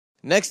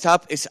Next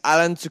up is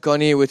Alan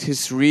Zucconi with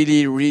his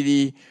really,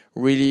 really,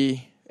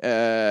 really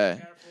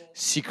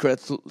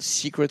secret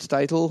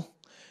title.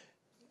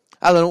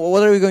 Alan,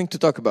 what are we going to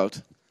talk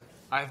about?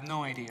 I have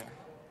no idea.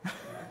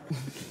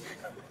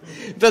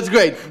 That's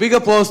great. Big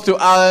applause to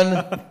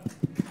Alan.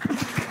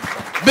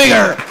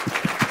 Bigger!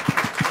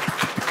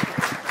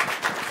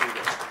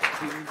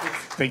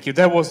 Thank you.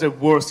 That was the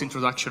worst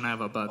introduction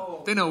ever,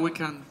 but we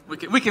can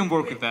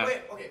work with that.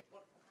 Okay.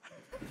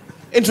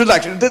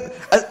 Introduction.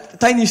 A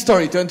tiny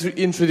story to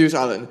introduce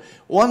Alan.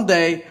 One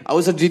day, I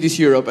was at GDC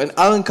Europe, and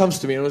Alan comes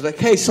to me and was like,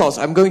 "Hey, Sauce,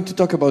 I'm going to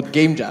talk about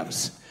game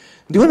jams.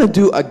 Do you want to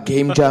do a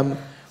game jam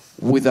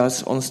with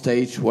us on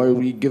stage where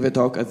we give a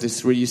talk at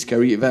this really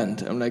scary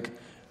event?" I'm like,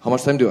 "How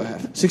much time do I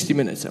have?" 60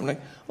 minutes. I'm like,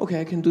 "Okay,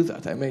 I can do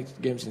that. I made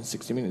games in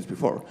 60 minutes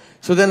before."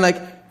 So then,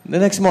 the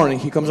next morning,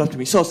 he comes up to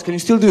me, "Sauce, can you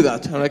still do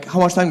that?" I'm like, "How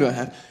much time do I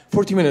have?"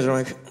 40 minutes. I'm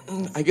like,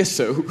 "I guess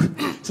so."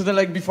 So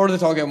then, before the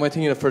talk, I'm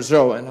waiting in the first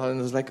row, and Alan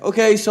was like,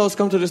 "Okay, Sauce,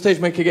 come to the stage,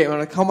 make a game." I'm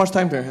like, "How much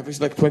time do I have?"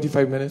 He's like,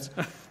 25 minutes.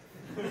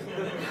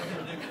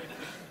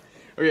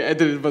 Okay, I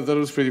did it, but that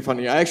was pretty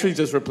funny. I actually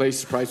just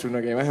replaced sprites with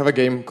a game. I have a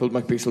game called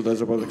MacPixel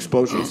that's about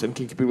explosions and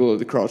kicking people in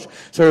the crotch.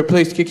 So I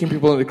replaced kicking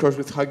people in the crotch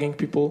with hugging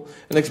people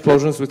and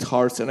explosions with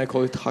hearts, and I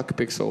call it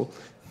HuckPixel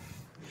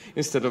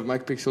instead of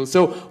MacPixel.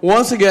 So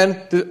once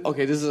again,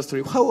 this is a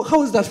story.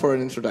 How is that for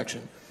an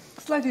introduction?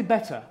 Slightly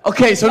better.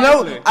 Okay, so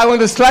now I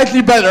want a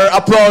slightly better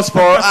applause for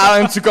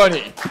Alan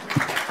Zucconi.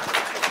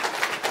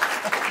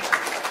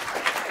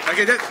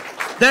 Okay,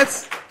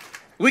 that's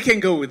we can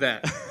go with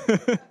that.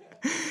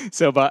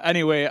 So, but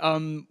anyway,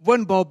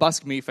 when Bob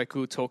asked me if I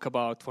could talk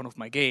about one of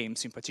my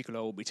games, in particular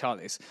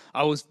Orbitalis,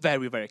 I was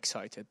very, very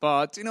excited.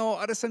 But,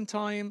 at the same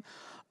time,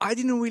 I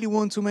didn't really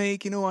want to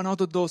make, an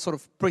out-of-door sort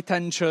of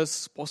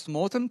pretentious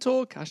post-mortem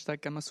talk,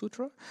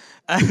 #Gamasutra.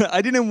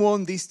 I didn't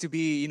want this to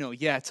be,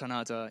 yet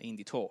another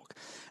indie talk.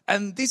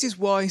 And this is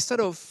why, instead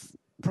of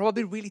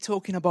probably really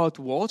talking about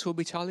what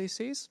Orbitalis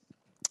is,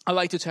 I'd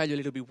like to tell you a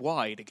little bit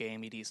why the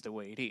game it is the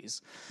way it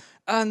is.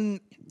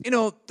 And,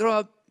 there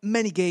are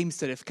many games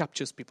that have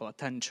captured people's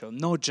attention,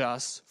 not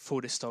just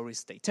for the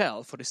stories they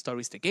tell, for the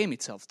stories the game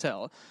itself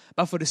tell,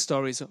 but for the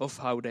stories of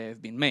how they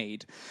have been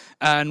made.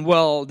 And,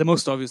 well, the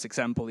most obvious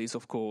example is,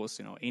 of course,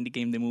 Indie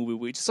Game the Movie,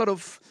 which sort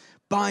of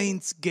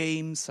binds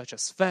games such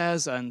as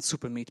Fez and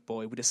Super Meat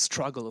Boy with the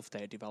struggle of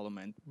their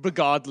development,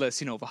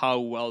 regardless, of how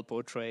well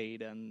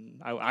portrayed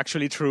and how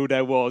actually true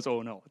that was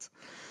or not.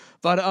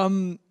 But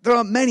there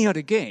are many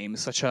other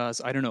games, such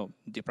as,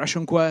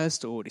 Depression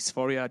Quest or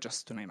Dysphoria,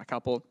 just to name a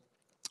couple,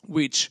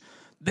 which,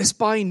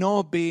 despite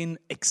not being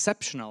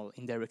exceptional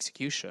in their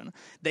execution,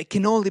 they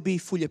can only be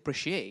fully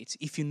appreciated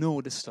if you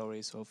know the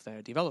stories of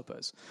their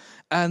developers.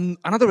 And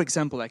another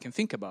example I can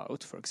think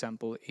about, for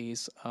example,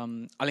 is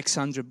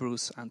Alexandre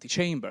Bruce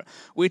Antichamber,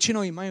 which,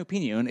 in my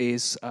opinion,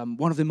 is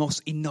one of the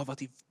most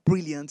innovative,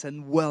 brilliant,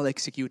 and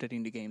well-executed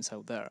indie games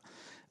out there.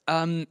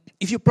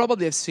 If you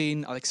probably have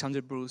seen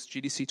Alexander Bruce's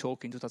GDC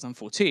talk in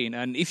 2014,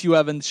 and if you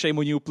haven't, shame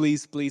on you,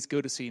 please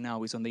go to see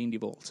now. It's on the Indie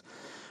Vault.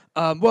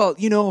 Well,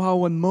 you know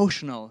how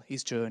emotional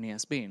his journey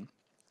has been.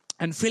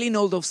 And feeling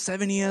all those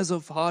 7 years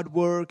of hard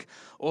work,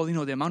 all,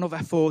 the amount of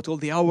effort, all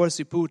the hours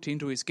he put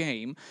into his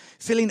game,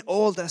 feeling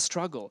all that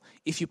struggle,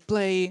 if you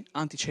play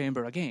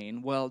Antichamber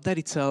again, well, that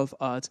itself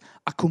adds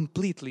a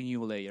completely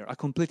new layer, a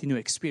completely new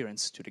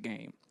experience to the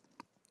game.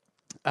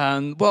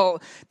 And,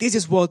 well, this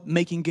is what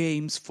making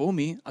games, for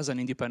me, as an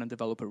independent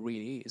developer,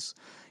 really is.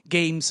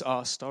 Games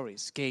are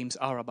stories. Games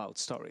are about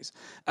stories.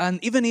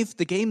 And even if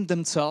the game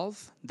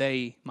themselves,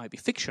 they might be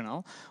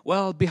fictional,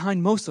 well,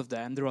 behind most of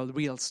them, there are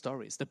real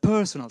stories, the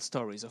personal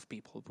stories of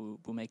people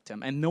who make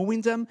them. And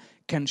knowing them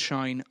can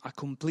shine a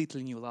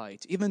completely new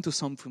light, even to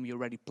something we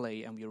already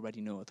play and we already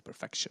know at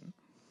perfection.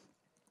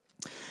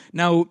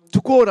 Now,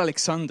 to quote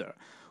Alexander,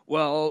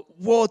 well,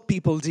 what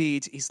people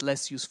did is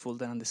less useful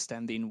than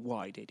understanding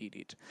why they did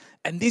it.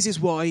 And this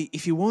is why,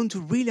 if you want to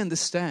really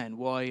understand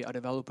why a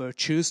developer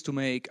chooses to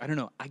make,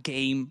 a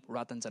game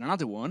rather than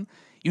another one,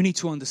 you need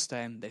to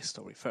understand their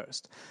story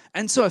first.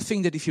 And so I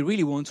think that if you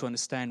really want to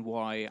understand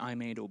why I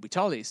made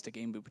Orbitalis, the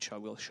game which I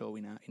will show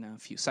in a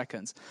few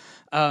seconds,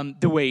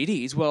 the way it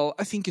is, well,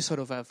 I think you sort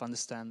of have to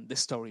understand the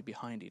story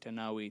behind it and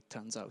how it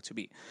turns out to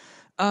be.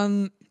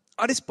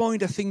 At this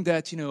point, I think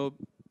that,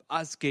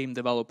 as game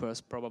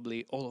developers,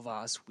 probably all of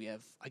us, we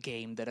have a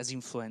game that has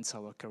influenced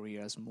our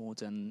careers more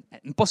than,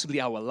 and possibly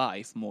our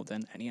life more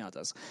than any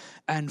others.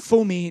 And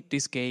for me,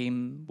 this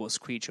game was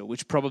Creature,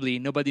 which probably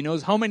nobody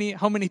knows. How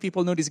many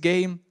people know this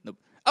game? Nope.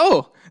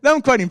 Oh, now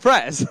I'm quite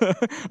impressed.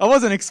 I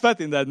wasn't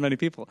expecting that many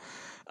people.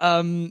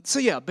 So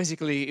yeah,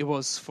 basically it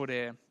was for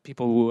the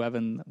people who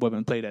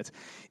haven't played it.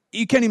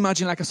 You can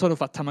imagine like a sort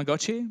of a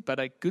Tamagotchi, but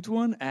a good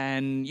one,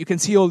 and you can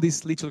see all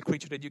these little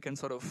creatures that you can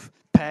sort of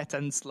pet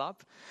and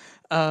slap.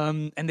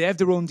 And they have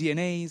their own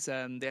DNAs,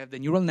 and they have the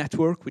neural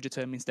network, which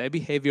determines their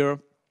behavior.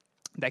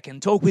 They can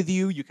talk with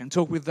you, you can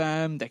talk with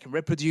them, they can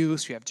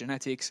reproduce, you have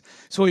genetics.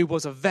 So it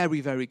was a very,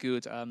 very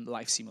good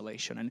life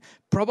simulation, and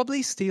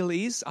probably still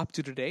is, up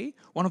to today,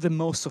 one of the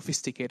most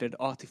sophisticated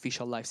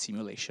artificial life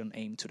simulation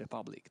aimed to the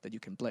public that you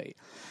can play.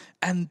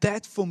 And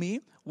that, for me,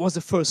 was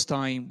the first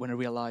time when I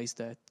realized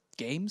that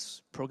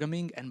games,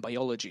 programming, and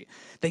biology,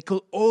 they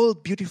could all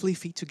beautifully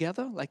fit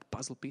together like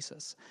puzzle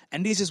pieces.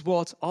 And this is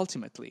what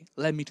ultimately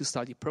led me to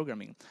study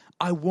programming.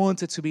 I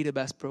wanted to be the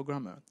best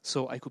programmer,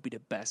 so I could be the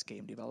best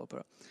game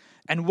developer.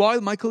 And while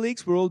my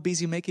colleagues were all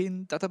busy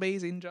making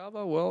database in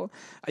Java, well,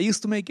 I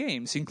used to make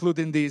games,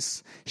 including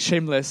this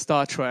shameless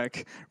Star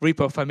Trek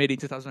ripoff I made in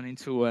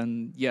 2002.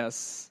 And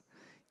yes,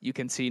 you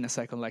can see in a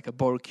second like a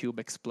Borg cube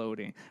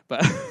exploding.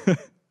 But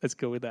let's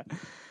go with that.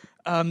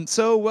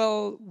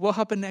 What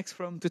happened next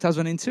from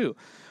 2002?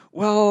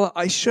 Well,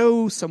 I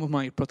showed some of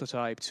my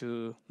prototype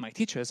to my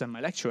teachers and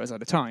my lecturers at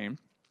the time.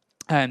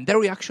 And their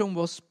reaction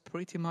was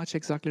pretty much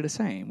exactly the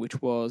same,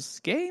 which was,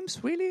 games,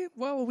 really?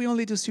 Well, we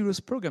only do serious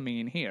programming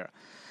in here.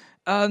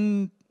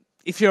 And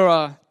if you're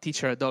a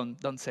teacher,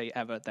 don't say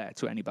ever that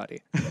to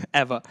anybody,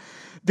 ever.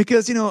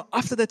 Because,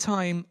 after the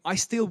time, I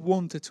still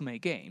wanted to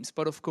make games.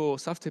 But of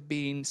course, after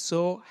being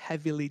so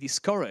heavily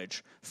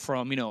discouraged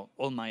from,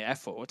 all my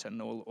effort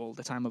and all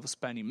the time I was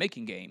spending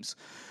making games,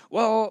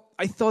 well,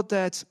 I thought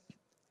that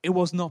it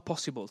was not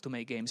possible to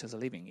make games as a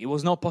living. It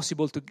was not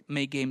possible to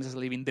make games as a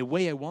living the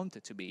way I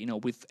wanted to be,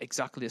 with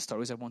exactly the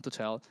stories I want to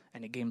tell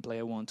and the gameplay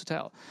I want to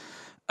tell.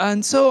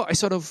 And so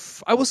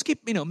I was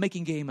keep,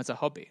 making game as a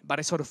hobby, but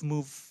I sort of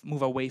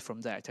move away from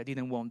that. I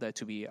didn't want that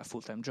to be a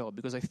full-time job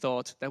because I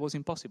thought that was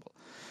impossible.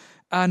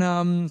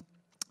 And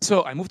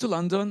so I moved to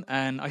London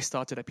and I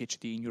started a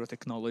PhD in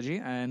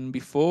neurotechnology. And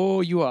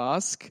before you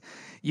ask,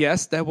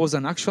 yes, there was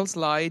an actual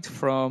slide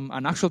from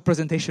an actual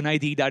presentation I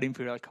did at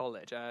Imperial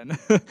College. And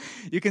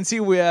you can see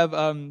we have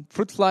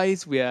fruit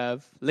flies, we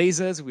have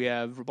lasers, we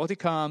have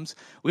robotic arms.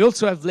 We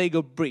also have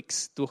Lego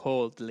bricks to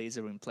hold the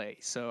laser in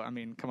place. So, I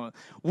mean, come on.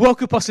 What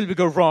could possibly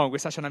go wrong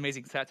with such an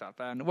amazing setup?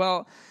 And,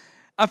 well,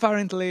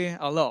 apparently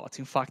a lot.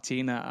 In fact,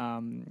 in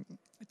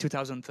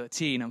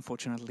 2013,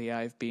 unfortunately,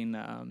 I've been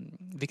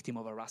victim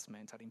of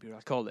harassment at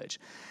Imperial College.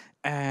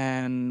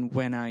 And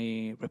when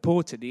I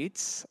reported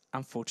it,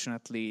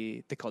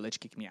 unfortunately, the college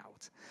kicked me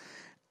out.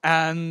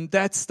 And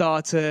that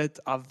started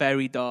a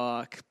very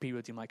dark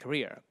period in my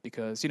career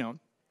because,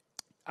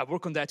 I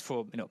worked on that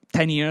for,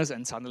 10 years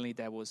and suddenly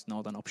that was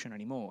not an option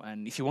anymore.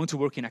 And if you want to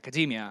work in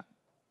academia,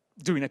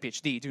 doing a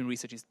PhD, doing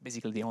research is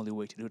basically the only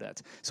way to do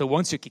that. So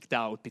once you're kicked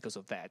out because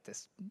of that,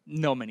 there's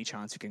no many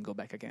chance you can go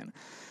back again.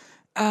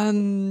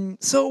 And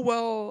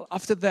so,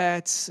 after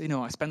that,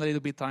 I spent a little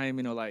bit of time,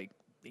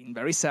 being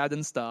very sad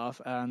and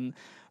stuff. And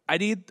I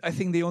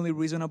think, the only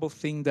reasonable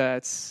thing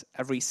that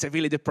every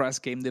severely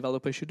depressed game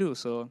developer should do.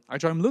 So I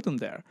joined Ludum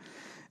there.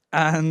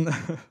 And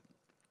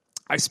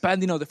I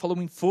spent, the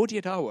following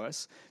 48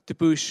 hours to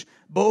push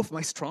both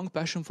my strong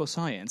passion for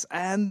science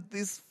and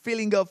this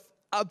feeling of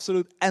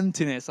absolute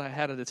emptiness I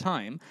had at the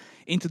time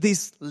into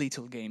this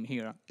little game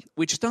here,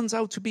 which turns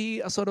out to be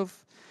a sort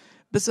of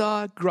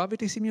bizarre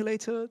gravity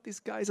simulator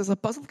disguised as a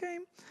puzzle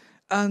game.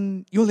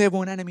 And you only have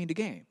one enemy in the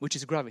game, which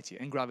is gravity.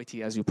 And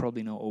gravity, as you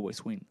probably know,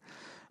 always win.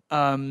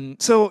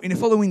 So in the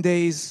following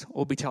days,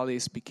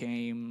 Orbitalis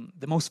became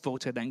the most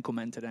voted and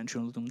commented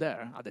entry on Ludum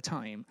Dare at the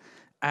time.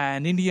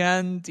 And in the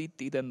end, it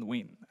didn't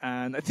win.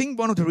 And I think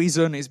one of the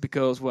reasons is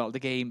because, the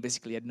game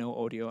basically had no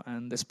audio.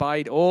 And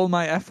despite all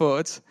my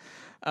efforts,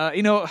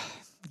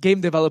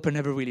 game developer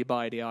never really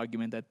buy the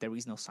argument that there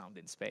is no sound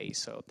in space.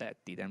 So that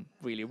didn't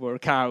really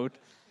work out.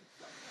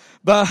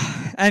 But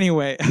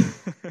anyway,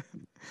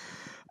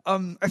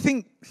 I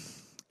think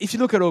if you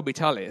look at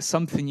Orbitalis,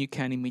 something you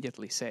can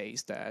immediately say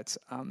is that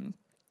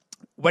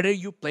whether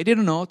you played it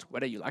or not,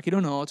 whether you like it or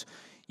not,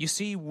 you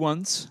see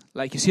once,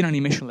 like you see an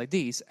animation like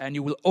this, and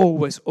you will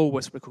always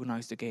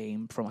recognize the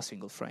game from a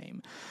single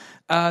frame.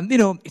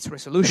 Its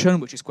resolution,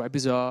 which is quite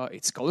bizarre,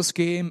 its color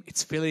scheme,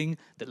 its feeling,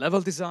 the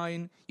level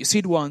design, you see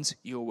it once,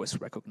 you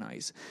always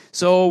recognize.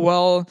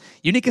 So,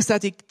 unique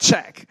aesthetic,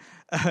 check.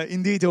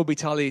 Indeed,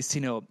 Orbitalis,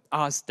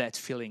 has that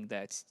feeling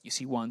that you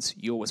see once,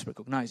 you always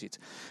recognize it.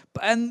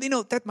 And,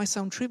 that might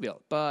sound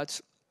trivial, but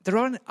there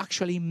aren't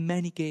actually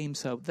many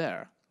games out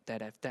there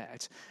that have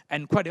that.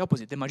 And quite the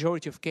opposite, the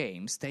majority of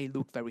games, they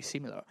look very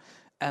similar.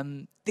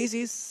 And this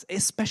is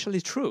especially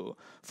true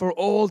for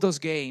all those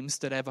games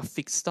that have a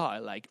fixed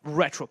style, like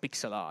retro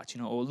pixel art,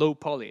 or low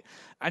poly.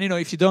 And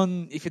if you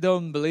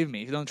don't believe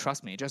me, if you don't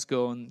trust me, just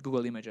go on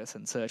Google Images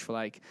and search for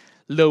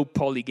low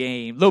poly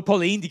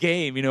indie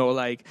game,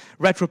 like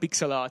retro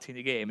pixel art in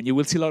the game, and you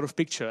will see a lot of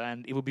picture,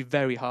 and it will be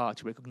very hard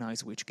to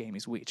recognize which game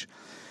is which.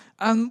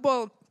 And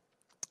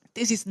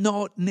this is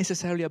not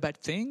necessarily a bad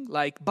thing.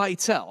 Like by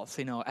itself,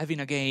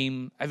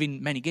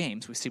 having many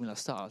games with similar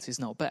styles is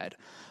not bad.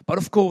 But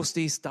of course,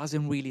 this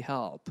doesn't really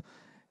help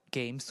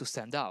games to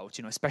stand out,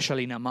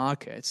 especially in a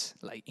market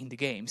like indie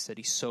games that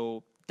is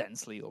so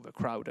densely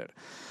overcrowded.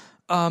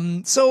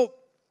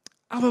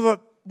 However,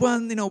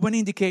 when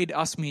Indicate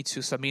asked me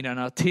to submit an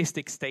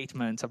artistic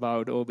statement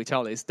about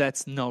Orbitalis,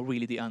 that's not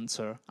really the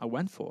answer I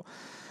went for.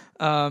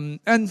 And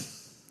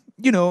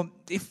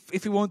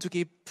if we want to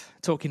keep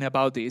talking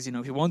about this,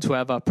 if you want to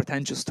have a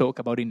pretentious talk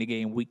about indie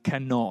game, we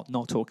cannot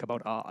not talk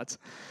about art.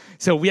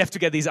 So we have to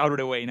get this out of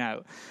the way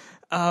now.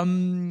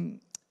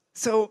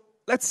 So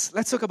let's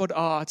talk about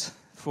art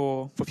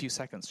for a few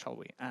seconds, shall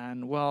we?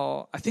 And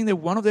well, I think that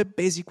one of the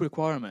basic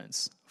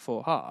requirements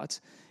for art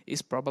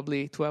is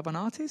probably to have an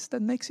artist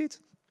that makes it.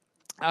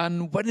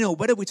 And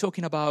whether we're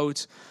talking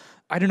about,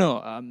 I don't know,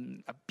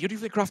 a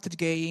beautifully crafted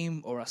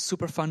game or a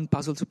super fun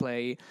puzzle to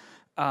play,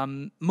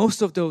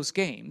 most of those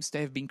games,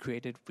 they have been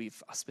created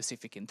with a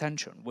specific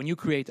intention. When you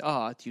create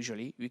art,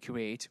 usually you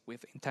create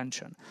with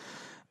intention.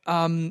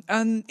 And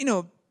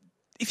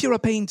if you're a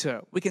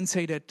painter, we can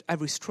say that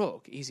every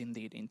stroke is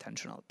indeed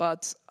intentional.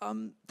 But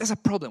there's a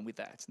problem with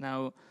that.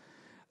 Now,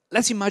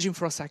 let's imagine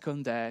for a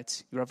second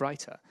that you're a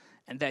writer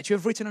and that you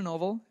have written a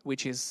novel,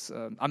 which is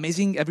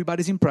amazing,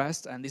 everybody's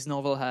impressed, and this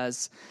novel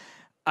has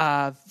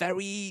a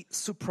very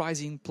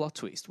surprising plot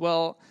twist.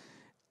 Well,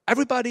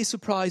 everybody is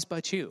surprised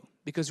but you,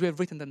 because you have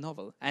written the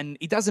novel. And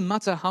it doesn't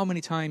matter how many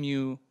times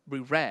you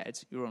reread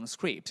your own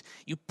script,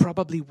 you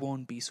probably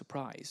won't be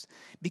surprised,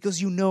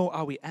 because you know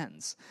how it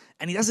ends.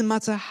 And it doesn't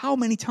matter how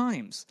many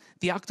times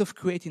the act of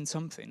creating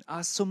something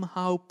has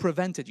somehow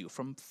prevented you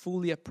from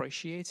fully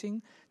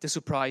appreciating the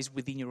surprise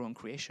within your own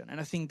creation.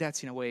 And I think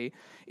that's, in a way,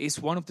 is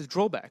one of the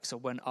drawbacks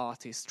of when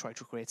artists try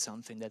to create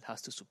something that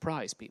has to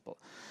surprise people.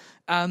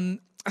 I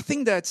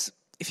think that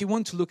if you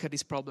want to look at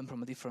this problem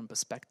from a different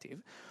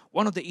perspective,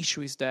 one of the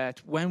issues is that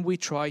when we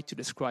try to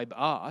describe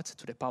art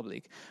to the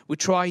public, we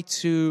try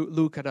to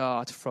look at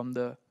art from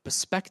the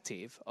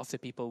perspective of the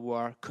people who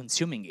are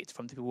consuming it,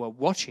 from the people who are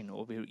watching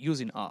or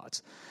using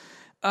art.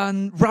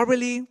 And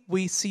rarely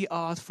we see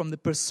art from the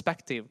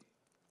perspective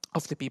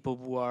of the people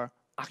who are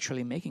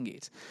actually making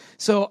it.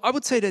 So I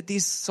would say that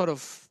this sort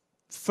of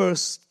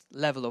first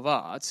level of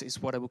art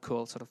is what I would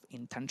call sort of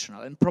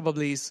intentional, and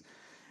probably is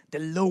the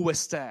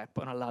lowest step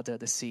on a ladder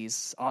that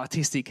sees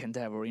artistic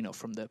endeavor,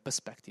 from the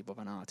perspective of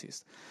an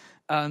artist.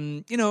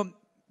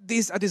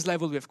 At this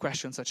level, we have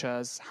questions such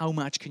as, how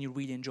much can you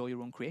really enjoy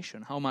your own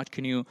creation? How much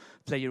can you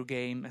play your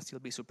game and still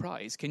be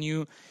surprised? Can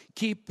you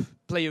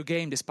play your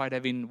game despite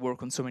having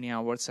worked on so many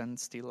hours and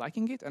still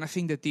liking it? And I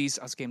think that this,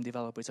 as game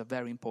developers, is a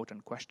very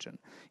important question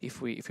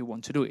if we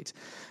want to do it.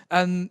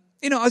 And,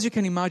 as you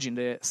can imagine,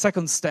 the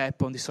second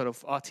step on this sort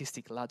of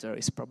artistic ladder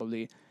is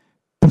probably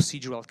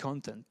procedural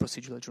content,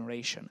 procedural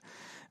generation.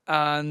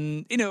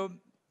 And,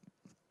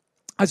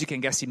 as you can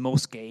guess, in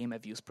most games,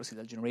 I've used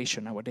procedural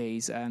generation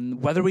nowadays.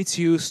 And whether it's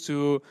used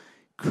to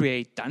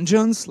create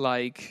dungeons,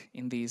 like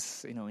in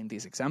this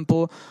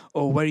example,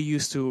 or where you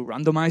used to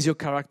randomize your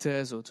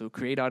characters or to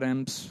create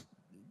items,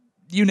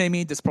 you name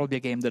it, there's probably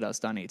a game that has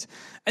done it.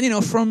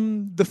 And,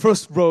 from the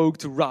first Rogue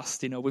to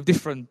Rust, with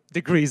different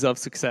degrees of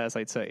success,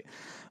 I'd say.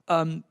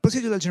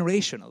 Procedural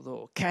generation,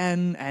 although,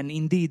 can and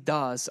indeed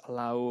does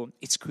allow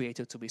its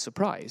creator to be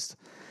surprised.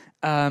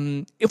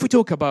 If we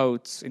talk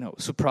about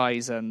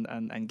surprise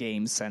and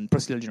games and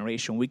procedural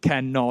generation, we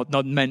cannot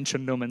not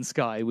mention No Man's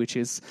Sky, which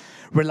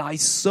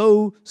relies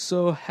so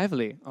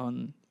heavily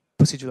on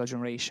procedural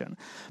generation.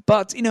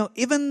 But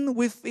even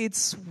with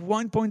its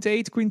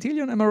 1.8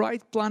 quintillion, am I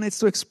right, planets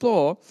to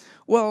explore,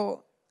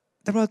 well,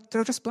 there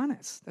are just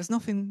planets. There's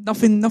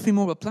nothing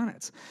more but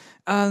planets.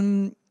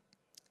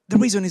 The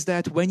reason is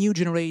that when you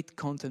generate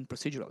content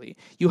procedurally,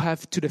 you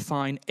have to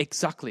define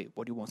exactly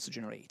what you want to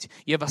generate.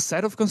 You have a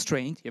set of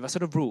constraints, you have a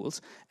set of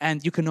rules,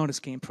 and you cannot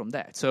escape from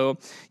that. So,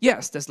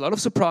 yes, there's a lot of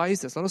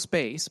surprise, there's a lot of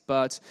space,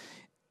 but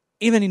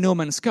even in No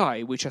Man's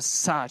Sky, which has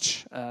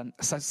such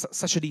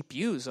a deep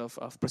use of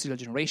procedural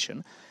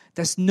generation,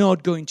 there's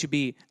not going to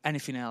be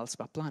anything else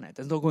but planet.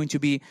 There's not going to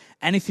be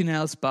anything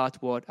else but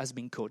what has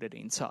been coded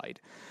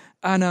inside.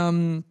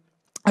 And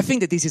I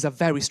think that this is a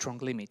very strong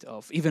limit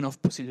of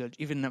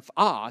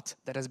art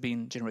that has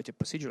been generated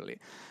procedurally.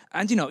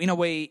 And in a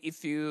way,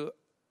 if you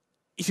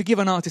give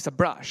an artist a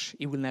brush,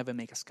 he will never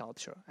make a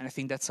sculpture. And I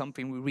think that's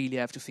something we really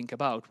have to think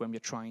about when we're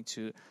trying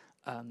to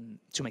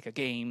make a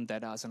game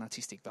that has an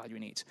artistic value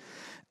in it.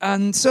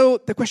 And so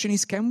the question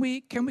is, can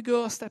we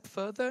go a step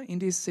further in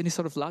this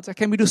sort of ladder?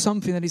 Can we do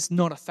something that is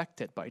not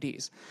affected by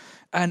this?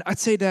 And I'd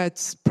say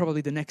that probably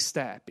the next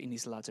step in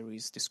this ladder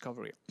is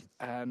discovery.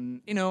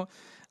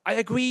 I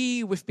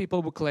agree with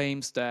people who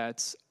claims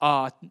that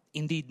art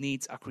indeed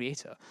needs a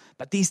creator,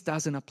 but this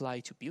doesn't apply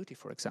to beauty,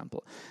 for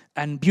example.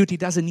 And beauty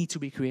doesn't need to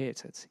be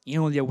created.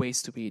 You only have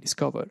ways to be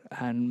discovered.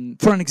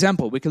 And for an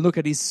example, we can look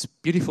at this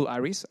beautiful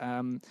iris.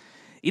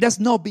 It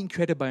has not been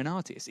created by an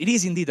artist. It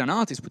is indeed an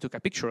artist who took a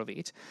picture of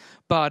it,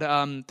 but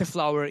the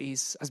flower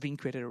has been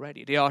created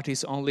already. The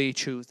artist only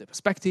chose the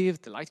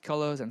perspective, the light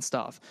colors and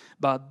stuff,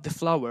 but the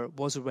flower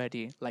was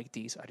already like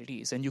this as it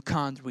is, and you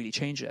can't really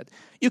change it.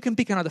 You can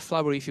pick another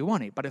flower if you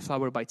want it, but the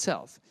flower by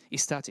itself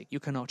is static. You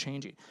cannot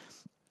change it.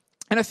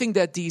 And I think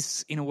that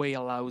this, in a way,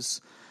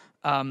 allows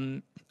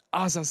us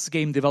as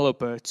game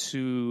developer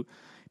to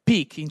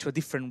peek into a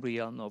different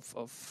realm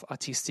of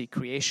artistic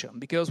creation.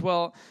 Because,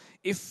 well,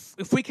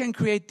 if we can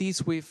create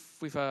this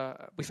with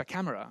a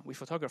camera, with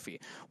photography,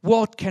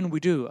 what can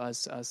we do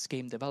as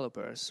game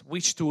developers?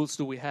 Which tools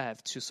do we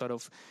have to sort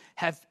of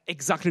have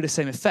exactly the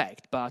same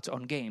effect, but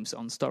on games,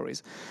 on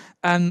stories?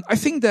 And I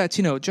think that,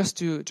 you know, just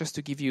to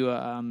give you,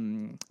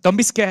 don't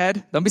be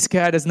scared.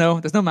 There's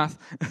no math.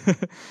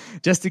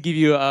 Just to give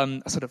you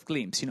a sort of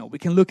glimpse, you know, we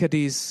can look at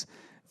these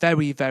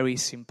very, very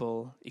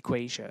simple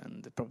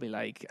equation that probably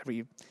like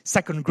every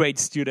second grade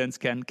students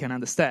can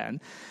understand.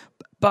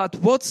 But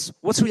what's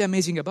really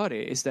amazing about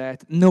it is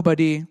that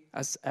nobody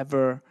has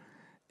ever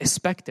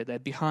expected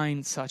that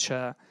behind such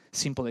a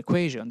simple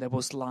equation there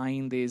was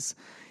lying these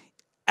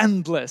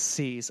endless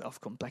seas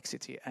of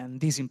complexity. And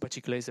this in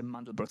particular is a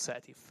Mandelbrot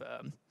set, if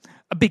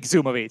a big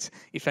zoom of it,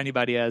 if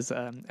anybody has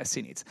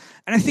seen it.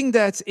 And I think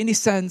that in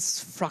this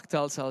sense,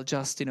 fractals are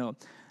just, you know,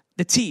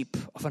 the tip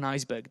of an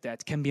iceberg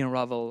that can be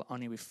unraveled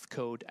only with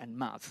code and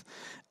math.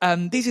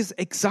 This is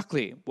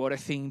exactly what I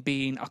think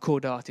being a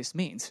code artist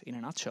means, in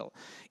a nutshell.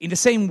 In the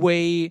same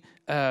way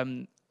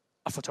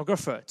a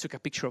photographer took a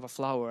picture of a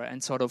flower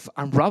and sort of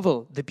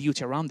unraveled the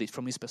beauty around it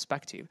from his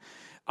perspective,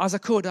 as a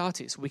code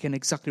artist, we can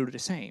exactly do the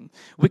same.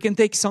 We can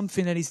take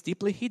something that is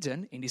deeply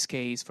hidden, in this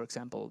case, for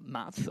example,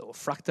 math or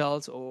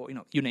fractals, or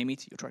you name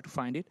it, you try to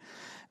find it,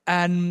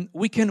 and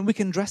we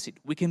can dress it,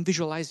 we can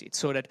visualize it,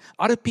 so that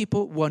other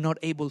people who are not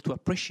able to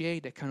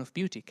appreciate that kind of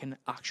beauty can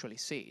actually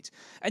see it.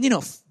 And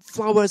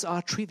flowers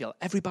are trivial.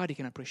 Everybody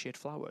can appreciate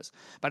flowers.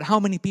 But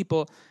how many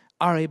people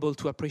are able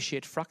to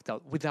appreciate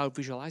fractal without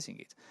visualizing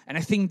it? And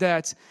I think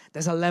that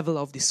there's a level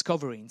of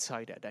discovery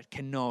inside that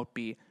cannot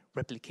be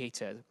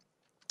replicated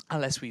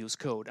unless we use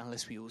code,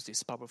 unless we use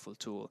this powerful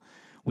tool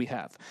we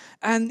have.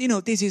 And,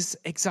 this is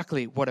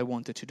exactly what I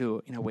wanted to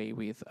do, in a way,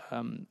 with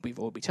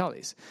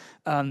Orbitalis.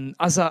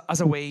 As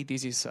a way,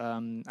 this is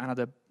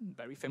another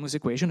very famous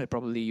equation that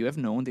probably you have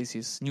known. This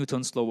is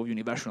Newton's law of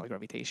universal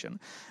gravitation.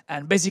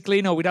 And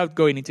basically, without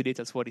going into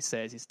details, what it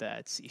says is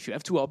that if you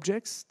have two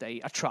objects, they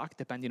attract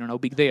depending on how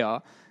big they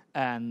are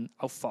and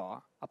how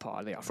far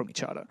apart they are from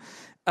each other.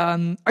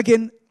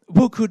 Again,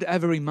 who could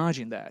ever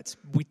imagine that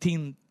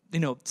within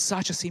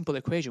such a simple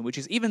equation, which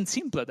is even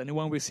simpler than the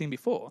one we've seen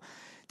before,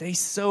 there is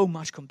so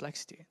much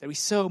complexity. There is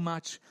so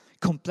much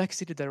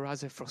complexity that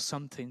arises from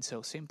something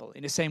so simple.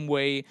 In the same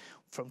way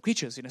from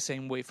creatures, in the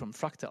same way from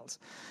fractals.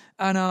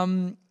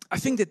 And I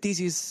think that this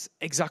is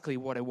exactly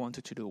what I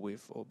wanted to do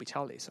with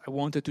Orbitalis. I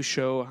wanted to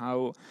show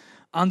how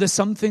under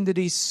something that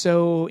is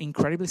so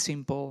incredibly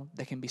simple,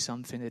 there can be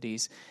something that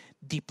is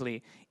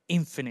deeply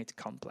infinite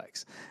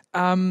complex.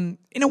 In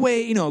a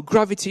way,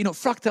 gravity,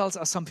 fractals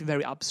are something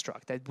very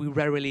abstract that we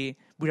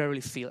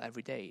rarely feel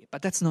every day.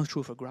 But that's not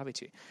true for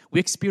gravity. We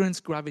experience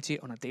gravity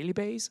on a daily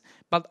basis,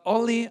 but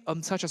only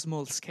on such a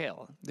small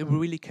scale that we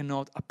really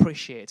cannot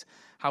appreciate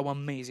how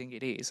amazing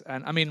it is.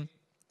 And I mean,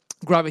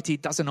 gravity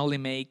doesn't only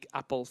make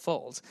Apple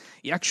falls.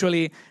 It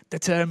actually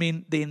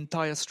determines the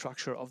entire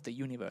structure of the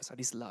universe at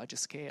this larger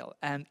scale.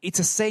 And it's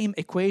the same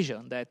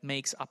equation that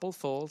makes Apple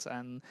falls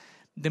and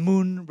the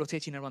moon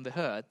rotating around the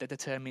Earth that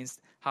determines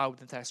how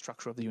the entire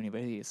structure of the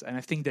universe is. And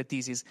I think that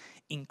this is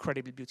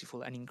incredibly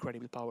beautiful and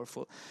incredibly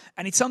powerful.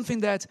 And it's something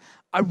that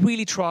I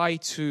really try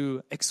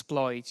to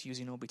exploit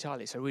using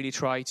Orbitalis. I really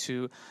try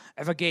to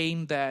have a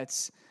game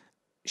that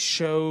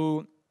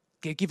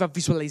give a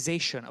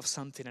visualization of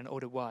something that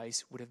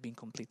otherwise would have been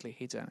completely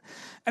hidden.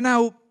 And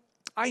now,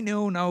 I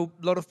know now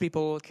a lot of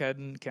people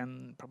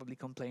can probably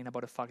complain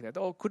about the fact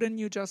that, couldn't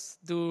you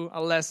just do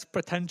a less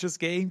pretentious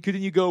game?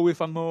 Couldn't you go with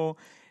a more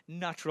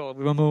natural,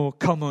 with a more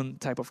common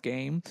type of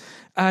game?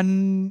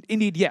 And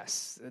indeed,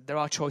 yes, there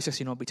are choices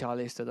in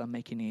Orbitalis that are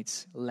making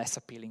it less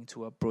appealing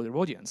to a broader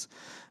audience.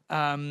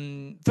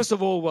 First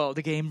of all,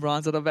 the game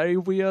runs at a very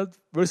weird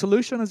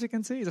resolution, as you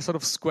can see. It's a sort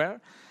of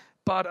square.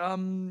 But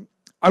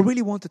I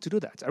really wanted to do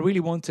that. I really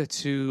wanted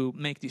to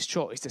make this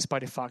choice,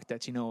 despite the fact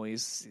that,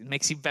 it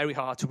makes it very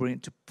hard to bring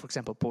to, for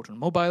example, port on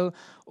mobile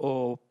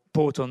or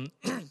port on,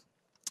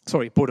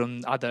 port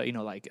on other,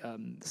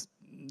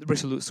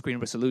 screen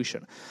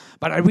resolution.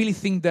 But I really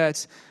think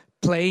that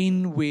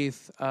playing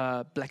with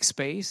black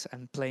space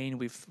and playing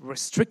with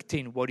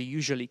restricting what you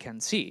usually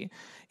can see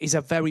is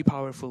a very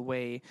powerful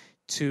way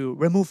to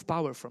remove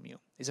power from you.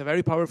 It's a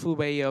very powerful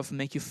way of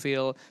make you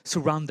feel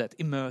surrounded,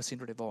 immersed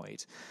into the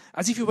void,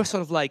 as if you were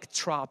sort of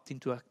trapped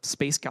into a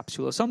space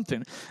capsule or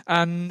something.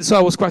 And so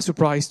I was quite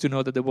surprised to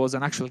know that there was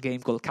an actual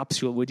game called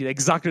Capsule, which did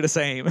exactly the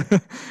same,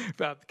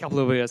 a couple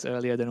of years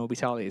earlier than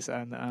Orbitalis.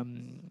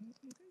 And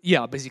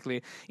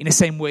basically, in the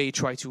same way,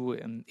 try to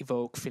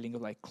evoke feeling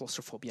of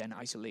claustrophobia and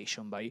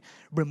isolation by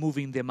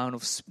removing the amount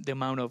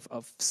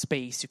of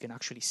space you can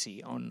actually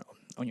see on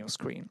your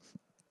screen.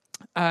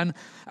 And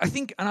I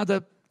think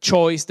another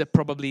choice that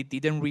probably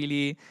didn't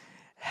really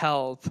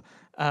help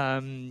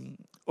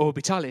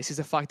Orbitalis is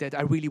the fact that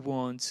I really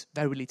want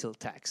very little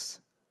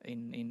text.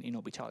 in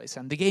Orbitalis.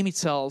 And the game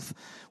itself,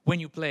 when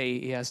you play,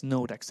 it has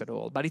no text at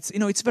all. But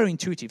it's very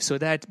intuitive, so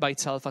that by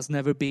itself has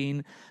never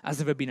been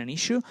an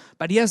issue.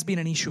 But it has been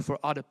an issue for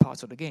other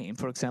parts of the game.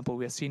 For example,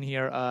 we have seen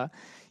here a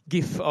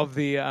GIF of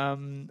the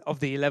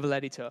level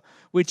editor,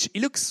 which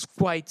it looks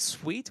quite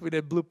sweet with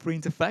a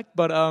blueprint effect,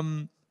 but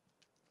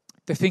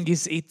the thing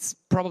is, it's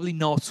probably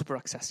not super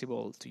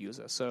accessible to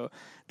users. So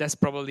that's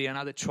probably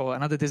another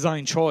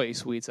design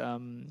choice which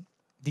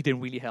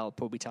didn't really help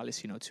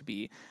Orbitalis, to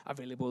be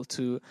available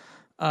to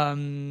a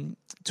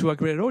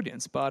greater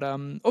audience. But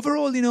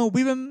overall,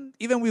 even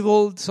with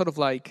all sort of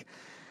like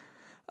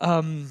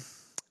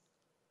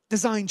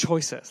design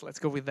choices, let's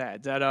go with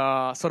that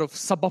are sort of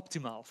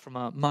suboptimal from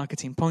a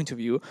marketing point of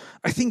view,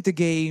 I think the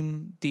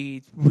game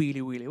did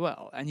really, really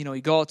well. And,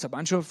 it got a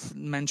bunch of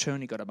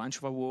mention, it got a bunch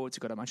of awards, it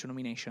got a bunch of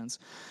nominations.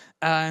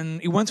 And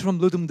it went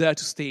from Ludum Dare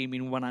to Steam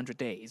in 100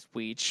 days,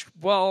 which,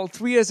 3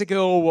 years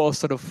ago was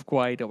sort of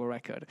quite of a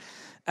record.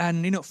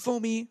 And,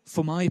 for me,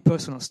 for my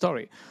personal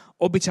story,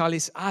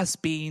 Orbitalis has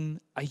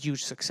been a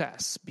huge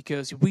success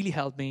because it really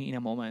helped me in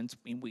a moment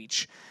in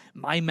which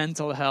my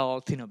mental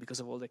health, because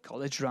of all the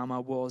college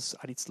drama, was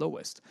at its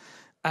lowest.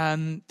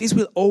 And this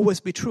will always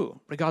be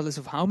true, regardless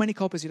of how many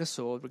copies it has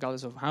sold,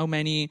 regardless of how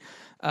many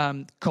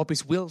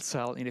copies will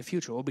sell in the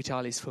future.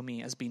 Orbitalis, for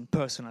me, has been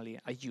personally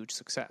a huge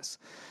success.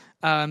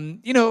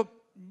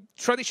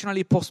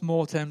 Traditionally,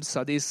 post-mortems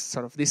at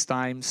this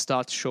time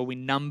start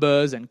showing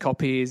numbers and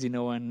copies,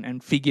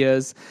 and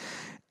figures.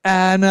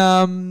 And,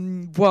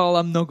 I'm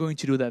not going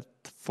to do that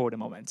for the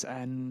moment.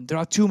 And there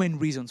are two main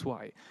reasons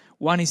why.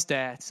 One is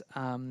that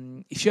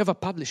if you have a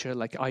publisher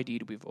like I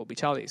did with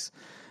Orbitalis,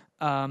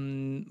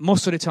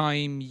 most of the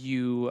time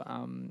you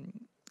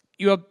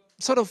are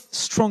sort of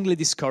strongly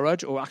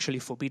discouraged or actually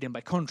forbidden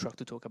by contract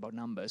to talk about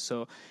numbers.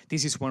 So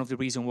this is one of the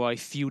reasons why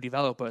few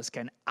developers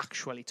can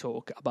actually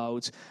talk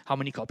about how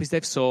many copies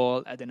they've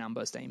sold and the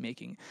numbers they're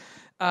making.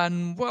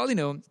 And,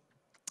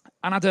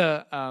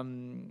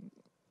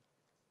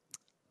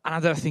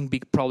 another thing,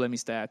 big problem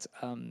is that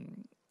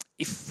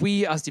if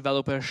we as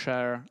developers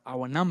share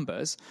our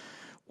numbers,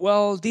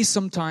 this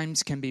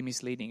sometimes can be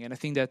misleading. And I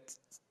think that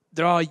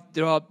there are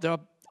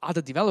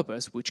other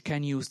developers which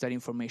can use that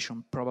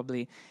information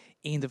probably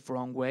in the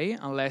wrong way,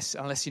 unless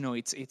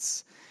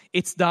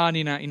it's done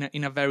in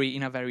a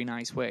very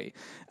nice way.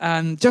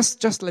 And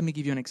just let me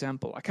give you an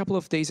example. A couple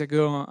of days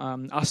ago,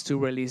 Us2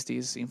 released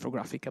this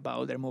infographic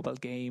about their mobile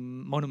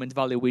game Monument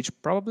Valley, which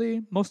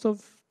probably most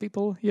of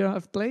people here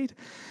have played.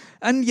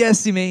 And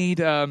yes, he made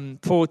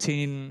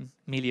 $14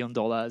 million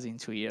in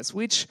 2 years,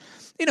 which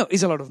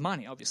is a lot of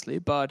money, obviously,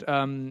 but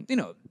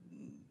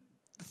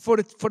for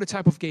the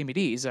type of game it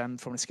is, and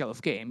from the scale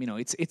of game,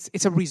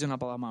 it's a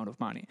reasonable amount of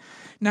money.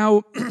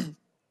 Now,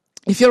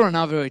 if you're an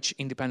average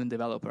independent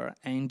developer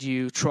and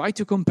you try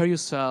to compare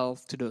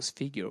yourself to those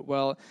figures,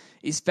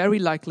 it's very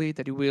likely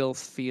that you will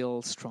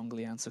feel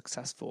strongly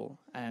unsuccessful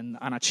and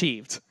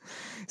unachieved.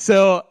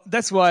 So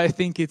that's why I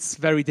think it's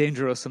very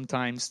dangerous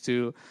sometimes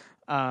to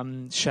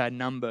share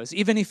numbers.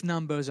 Even if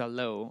numbers are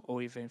low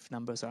or even if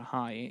numbers are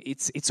high,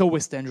 it's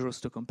always dangerous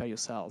to compare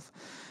yourself.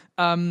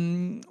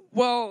 Another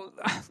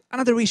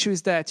issue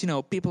is that,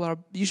 people are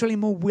usually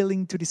more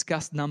willing to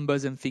discuss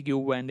numbers and figure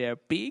when they're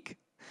big.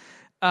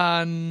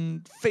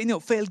 And,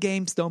 failed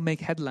games don't make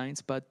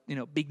headlines, but,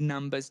 big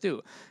numbers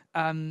do.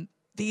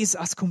 This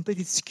has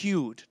completely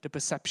skewed the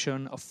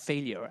perception of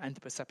failure and the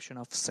perception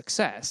of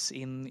success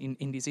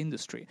in this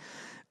industry.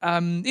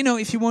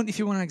 If you want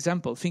an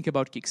example, think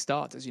about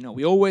Kickstarters.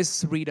 We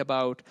always read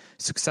about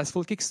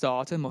successful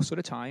Kickstarter most of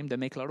the time. They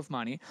make a lot of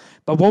money.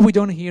 But what we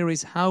don't hear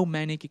is how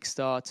many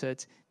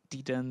Kickstarters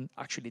didn't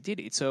actually did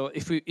it. So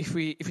if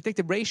we take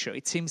the ratio,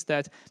 it seems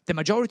that the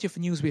majority of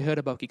news we heard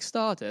about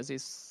Kickstarters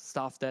is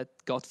stuff that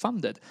got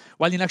funded,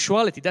 while in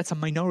actuality that's a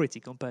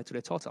minority compared to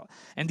the total.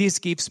 And this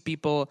gives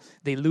people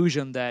the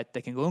illusion that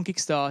they can go on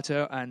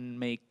Kickstarter and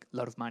make a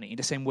lot of money. In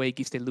the same way, it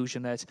gives the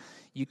illusion that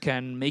you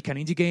can make an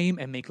indie game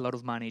and make a lot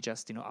of money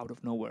just out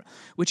of nowhere,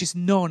 which is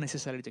not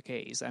necessarily the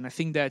case. And I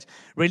think that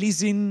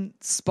releasing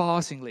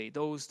sparsely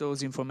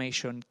those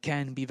information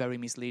can be very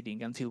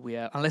misleading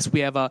unless we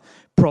have a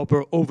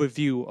proper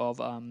overview of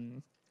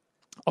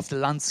the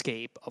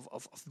landscape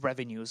of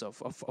revenues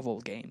of all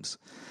games.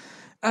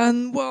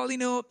 And,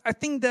 I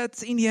think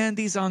that in the end,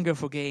 this hunger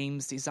for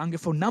games, this hunger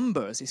for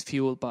numbers is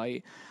fueled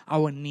by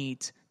our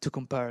need to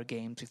compare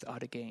games with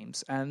other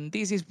games. And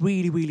this is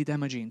really, really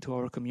damaging to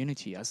our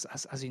community as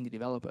indie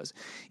developers.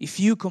 If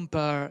you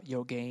compare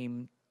your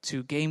game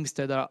to games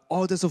that are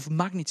orders of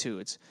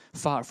magnitude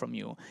far from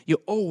you,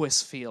 you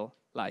always feel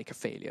like a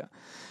failure.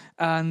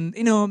 And,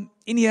 in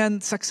the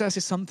end, success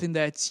is something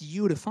that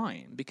you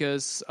define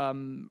because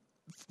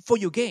for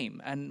your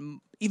game and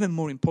even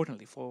more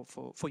importantly for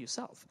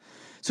yourself.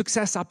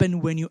 Success happens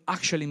when you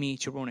actually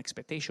meet your own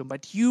expectation,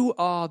 but you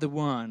are the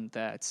one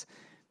that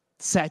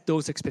set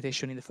those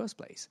expectations in the first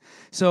place.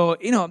 So,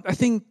 I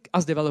think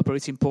as developer,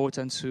 it's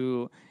important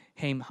to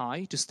aim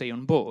high to stay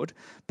on board.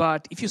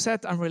 But if you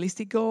set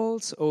unrealistic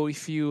goals, or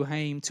if you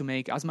aim to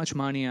make as much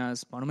money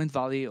as Monument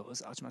Valley or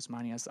as much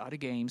money as other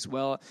games,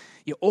 well,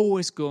 you're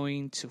always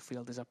going to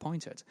feel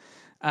disappointed.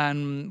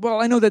 And,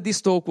 well, I know that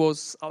this talk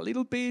was a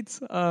little bit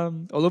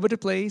all over the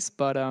place,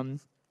 but,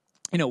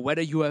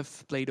 whether you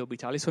have played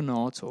Orbitalis or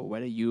not, or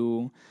whether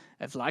you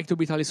have liked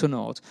Orbitalis or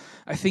not,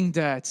 I think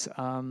that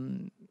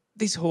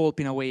this hope,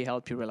 in a way,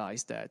 helped you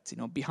realize that,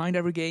 behind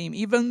every game,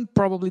 even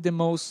probably the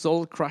most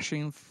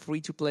soul-crushing,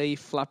 free-to-play,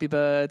 Flappy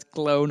Bird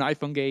clone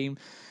iPhone game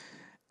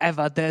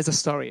ever, there's a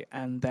story,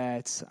 and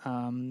that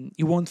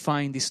you won't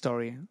find this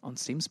story on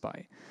Steam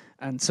Spy.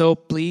 And so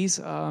please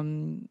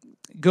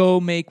go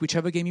make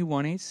whichever game you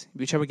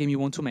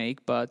want to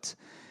make, but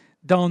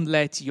don't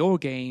let your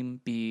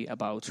game be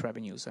about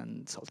revenues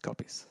and sold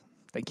copies.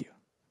 Thank you.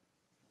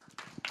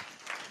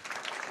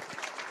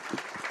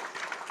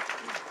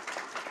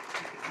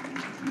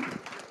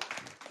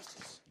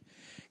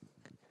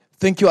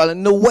 Thank you,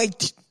 Alan. No,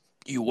 wait.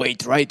 You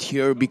wait right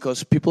here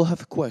because people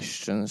have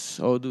questions,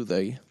 or do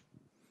they?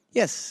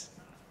 Yes.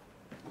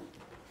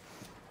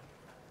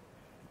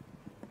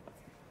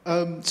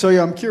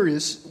 I'm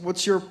curious.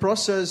 What's your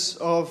process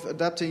of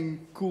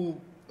adapting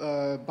cool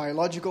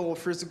biological or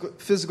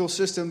physical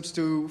systems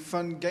to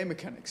fun game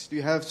mechanics? Do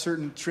you have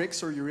certain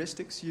tricks or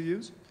heuristics you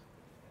use?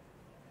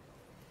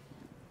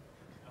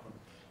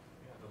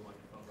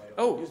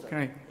 Oh, can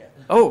I?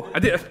 Oh, I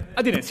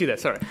didn't see that.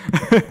 Sorry.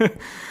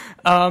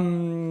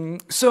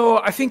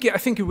 So I think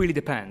it really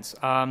depends.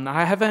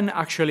 I haven't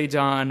actually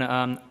done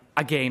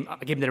a game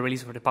that I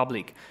released for the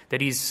public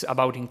that is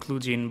about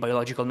including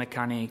biological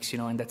mechanics,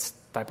 and that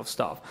type of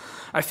stuff.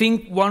 I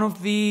think one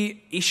of the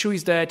issues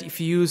is that if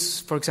you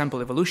use, for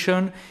example,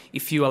 evolution,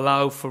 if you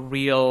allow for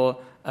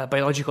real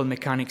biological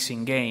mechanics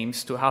in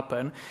games to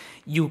happen,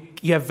 you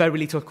have very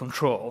little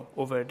control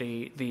over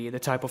the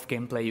type of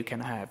gameplay you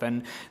can have.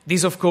 And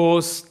this, of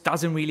course,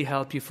 doesn't really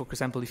help you, for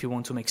example, if you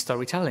want to make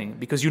storytelling,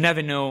 because you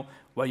never know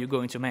what you're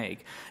going to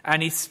make.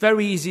 And it's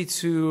very easy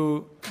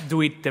to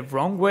do it the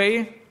wrong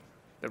way.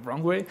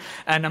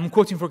 And I'm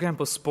quoting, for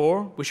example,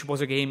 Spore, which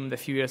was a game that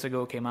a few years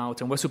ago came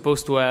out and was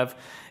supposed to have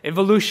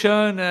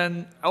evolution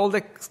and all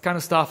that kind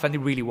of stuff, and it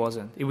really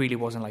wasn't. It really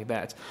wasn't like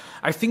that.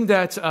 I think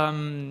that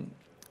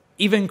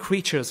even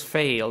creatures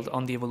failed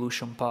on the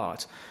evolution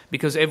part,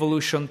 because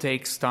evolution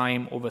takes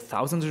time over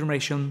thousands of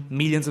generations,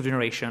 millions of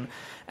generations,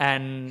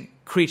 and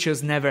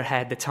creatures never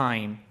had the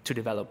time to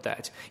develop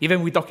that.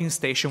 Even with Docking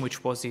Station,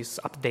 which was this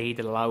update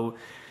that allowed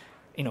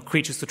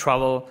creatures to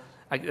travel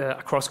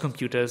across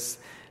computers,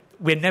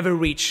 we never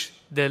reached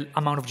the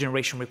amount of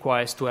generation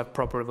required to have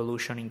proper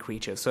evolution in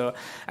creatures. So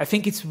I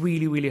think it's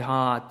really, really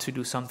hard to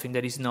do something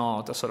that is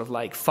not a sort of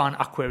like fun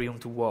aquarium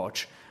to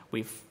watch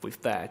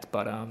with that.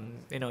 But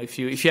if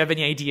you have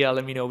any idea,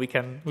 let me know. We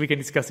can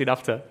discuss it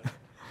after.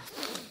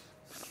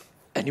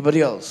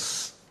 Anybody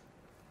else?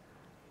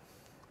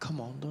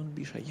 Come on, don't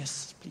be shy.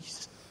 Yes,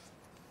 please.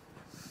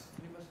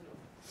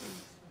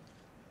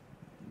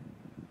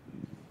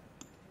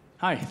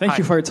 Hi, thank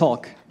you for your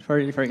talk.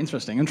 Very, very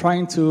interesting. I'm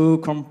trying to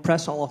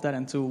compress all of that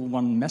into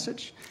one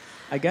message,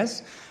 I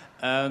guess.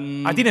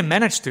 I didn't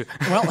manage to.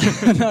 Well,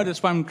 no,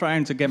 that's why I'm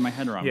trying to get my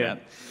head around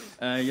that.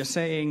 You're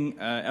saying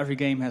every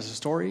game has a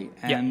story,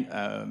 and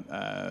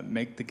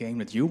make the game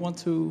that you want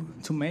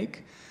to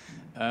make.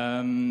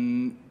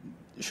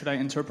 Should I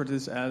interpret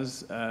this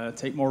as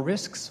take more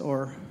risks,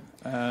 or?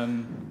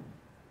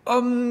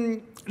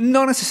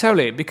 Not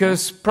necessarily,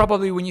 because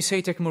probably when you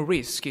say take more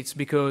risk, it's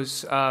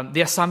because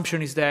the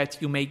assumption is that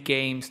you make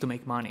games to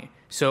make money.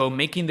 So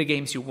making the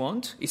games you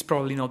want is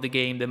probably not the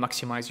game that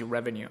maximizes your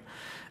revenue.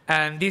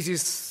 And this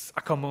is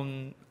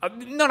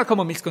not a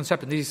common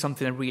misconception. This is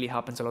something that really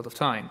happens a lot of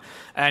time.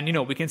 And,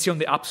 we can see on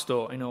the App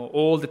Store,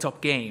 all the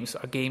top games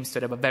are games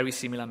that have a very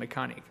similar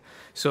mechanic.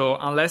 So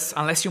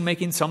unless you're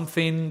making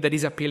something that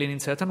is appealing in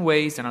certain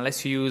ways, and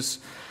unless you use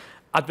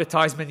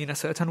advertisement in a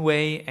certain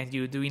way and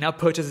you do in-app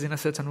purchases in a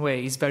certain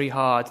way, it's very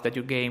hard that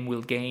your game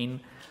will gain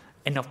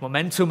enough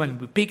momentum and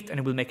be picked and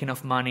it will make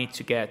enough money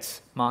to get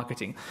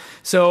marketing.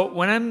 So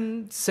when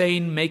I'm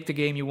saying make the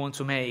game you want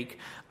to make,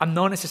 I'm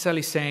not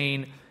necessarily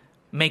saying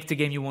make the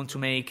game you want to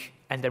make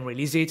and then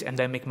release it and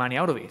then make money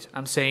out of it.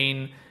 I'm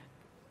saying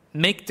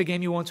make the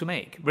game you want to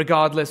make,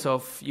 regardless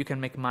of you can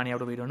make money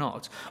out of it or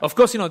not. Of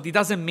course, it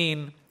doesn't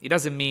mean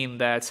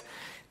that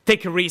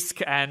take a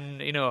risk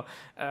and,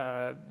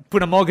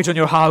 put a mortgage on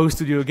your house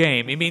to do a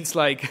game. It means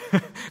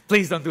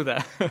please don't do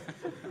that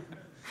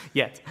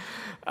yet.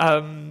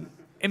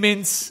 It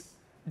means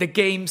the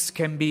games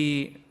can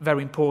be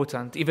very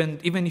important,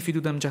 even if you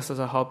do them just as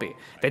a hobby.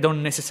 They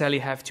don't necessarily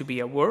have to be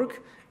a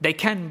work. They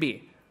can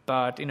be,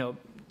 but,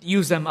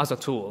 use them as a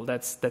tool.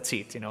 That's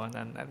it,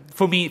 and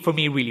for me, it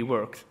really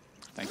worked.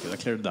 Thank you. That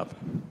cleared it up.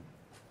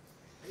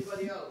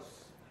 Anybody else?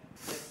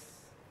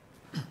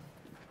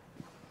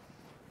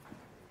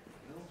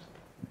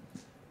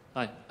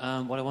 Hi.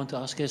 What I want to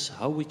ask is,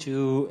 how would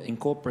you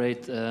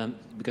incorporate,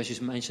 because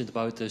you mentioned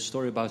about the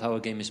story about how a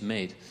game is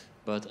made,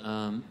 but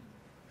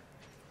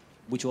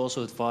would you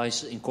also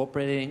advise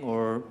incorporating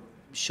or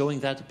showing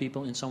that to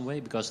people in some way?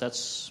 Because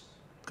that's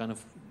kind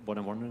of what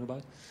I'm wondering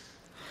about.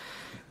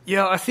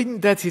 Yeah, I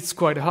think that it's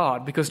quite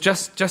hard, because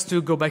just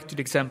to go back to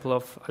the example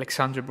of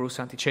Alexander Bruce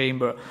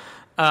Antichamber,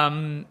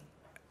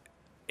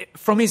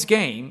 from his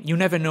game, you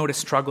never know the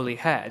struggle he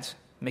had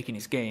making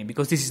his game,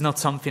 because this is not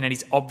something that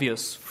is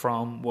obvious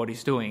from what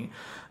he's doing.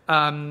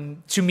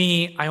 To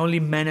me, I only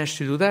managed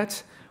to do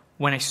that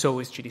when I saw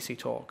his GDC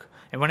talk.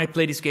 And when I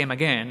played this game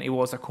again, it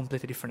was a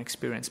completely different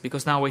experience,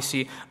 because now I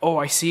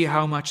see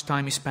how much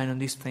time he spent on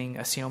this thing,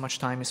 I see how much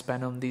time he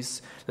spent on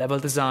this level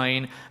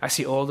design, I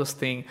see all those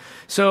things.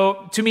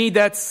 So to me,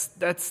 that's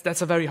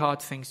a very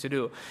hard thing to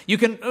do. You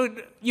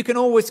can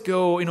always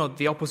go,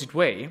 the opposite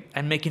way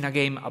and making a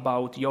game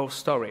about your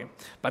story,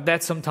 but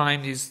that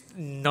sometimes is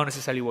not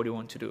necessarily what you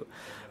want to do.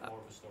 More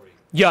of a story.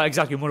 Yeah,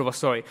 exactly, more of a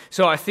story.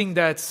 So I think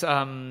I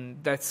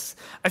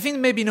think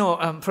maybe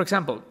for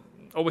example,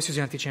 always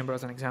using Antichamber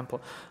as an example.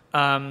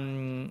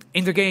 In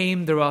the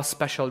game, there are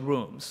special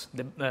rooms.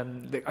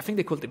 I think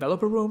they call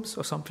developer rooms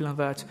or something like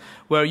that,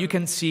 where you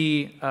can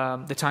see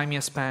the time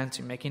you spent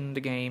in making the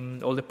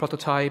game, all the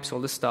prototypes, all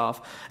the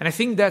stuff. And I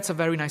think that's a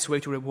very nice way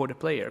to reward the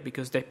player,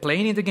 because they're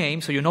playing in the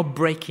game, so you're not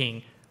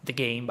breaking the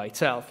game by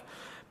itself.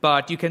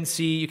 But you can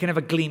have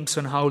a glimpse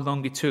on how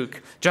long it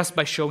took just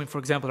by showing, for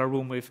example, a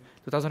room with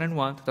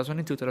 2001,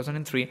 2002,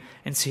 2003,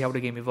 and see how the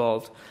game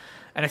evolved.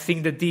 And I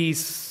think that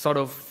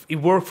it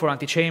worked for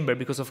Antichamber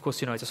because, of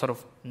course, it's a sort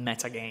of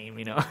meta game,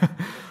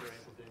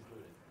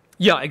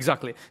 Yeah,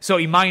 exactly. So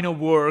it might not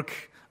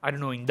work, I don't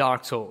know, in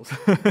Dark Souls.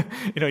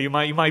 You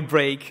might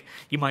break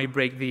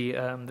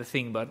the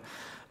thing, but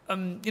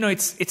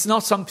it's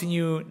not something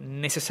you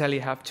necessarily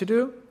have to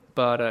do.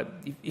 But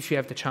if you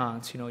have the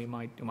chance, you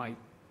might find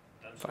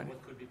it.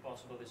 What could be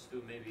possible is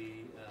to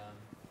maybe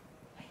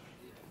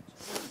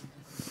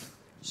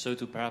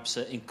to perhaps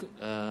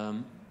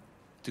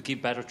to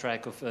keep better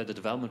track of the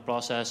development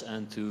process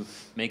and to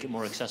make it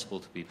more accessible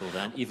to people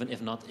then, even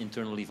if not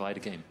internally via the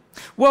game.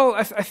 Well,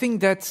 I think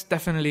that's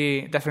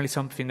definitely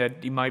something that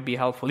it might be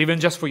helpful,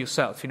 even just for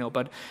yourself,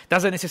 but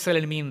doesn't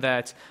necessarily mean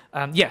that,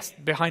 yes,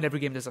 behind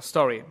every game there's a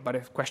story, but the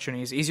question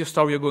is your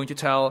story you're going to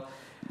tell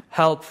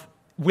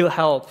will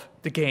help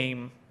the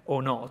game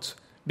or not?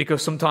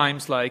 Because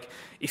sometimes,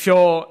 if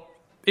you're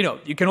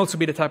you can also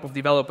be the type of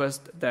developers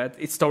that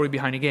its story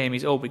behind a game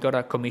is, we got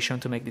a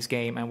commission to make this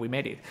game and we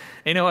made it.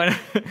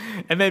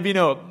 And maybe,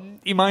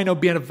 it might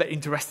not be an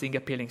interesting,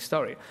 appealing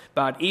story.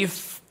 But at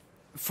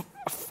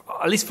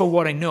least for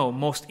what I know,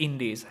 most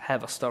indies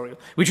have a story,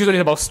 which usually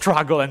is about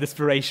struggle and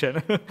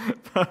desperation.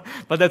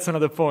 But that's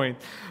another point.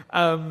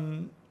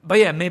 But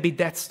yeah, maybe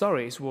that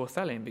story is worth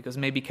telling because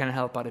maybe it can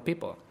help other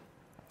people.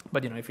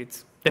 But, I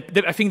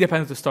think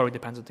depends on the story,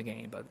 depends on the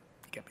game, but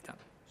it can be done.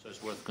 So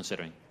it's worth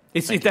considering.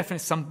 It's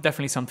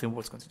definitely something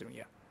worth considering,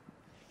 yeah.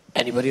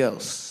 Anybody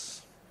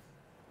else?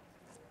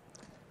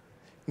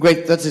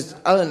 Great, that's it.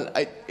 Alan,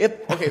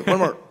 okay, one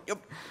more. Yep.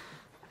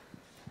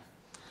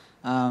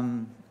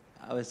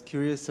 I was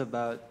curious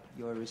about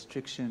your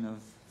restriction of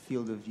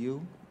field of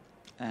view,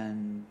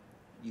 and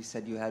you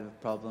said you had a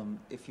problem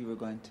if you were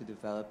going to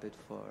develop it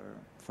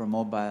for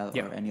mobile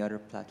or any other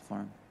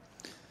platform.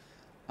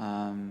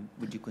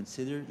 Would you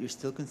consider? You're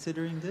still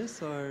considering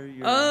this, or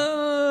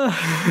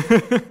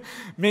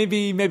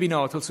maybe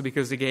not. Also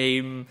because the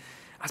game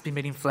has been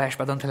made in Flash,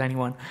 but don't tell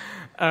anyone.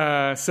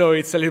 So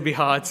it's a little bit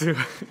hard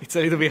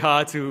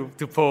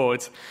to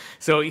port.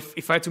 So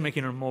if I had to make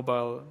it on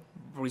mobile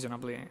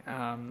reasonably,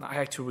 I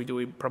had to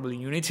redo it probably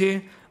in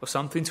Unity or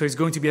something. So it's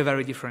going to be a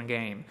very different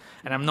game,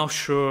 and I'm not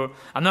sure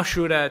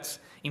that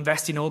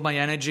investing all my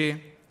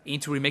energy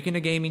into remaking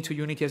the game into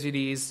Unity as it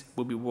is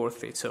would be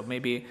worth it. So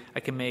maybe I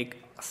can make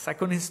a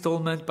second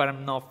installment, but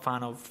I'm not a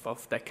fan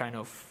of that kind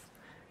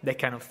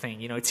of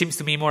thing. It seems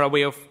to me more a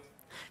way of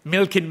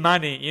milking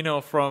money,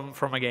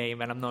 from a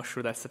game, and I'm not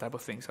sure that's the type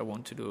of things I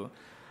want to do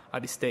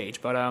at this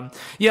stage. But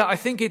I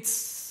think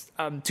it's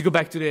to go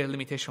back to the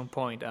limitation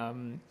point.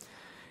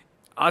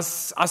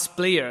 As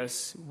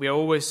players, we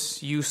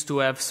always used to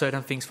have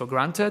certain things for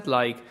granted.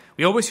 Like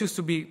we always used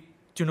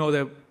to know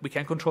that we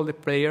can control the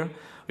player.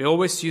 We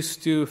always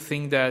used to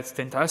think that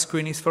the entire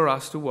screen is for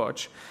us to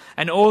watch.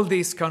 And all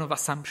these kind of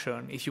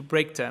assumptions, if you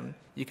break them,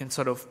 you can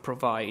sort of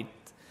provide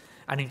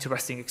an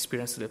interesting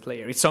experience to the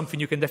player. It's something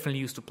you can definitely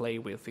use to play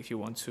with if you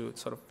want to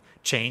sort of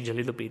change a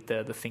little bit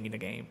the thing in the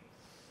game.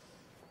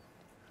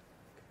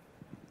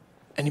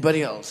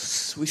 Anybody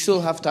else? We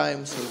still have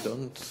time,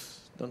 so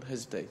don't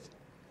hesitate.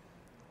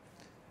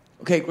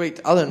 Okay, great.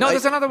 Alan. No,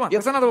 there's another one.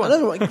 Yep, there's another one.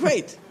 Another one.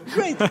 Great.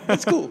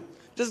 That's cool.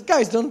 Just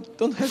guys,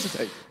 don't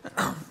hesitate.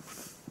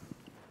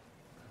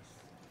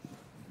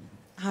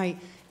 Hi.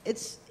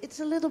 It's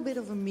a little bit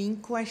of a mean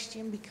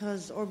question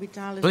because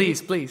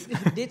Orbitalis please.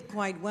 did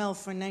quite well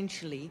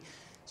financially,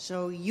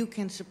 so you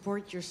can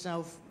support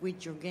yourself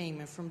with your game.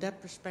 And from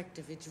that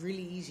perspective, it's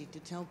really easy to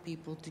tell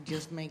people to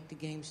just make the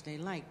games they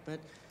like. But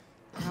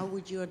how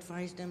would you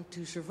advise them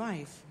to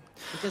survive?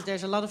 Because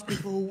there's a lot of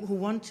people who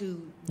want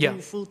to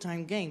do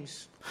full-time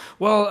games.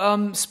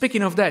 Well,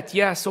 speaking of that,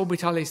 yes,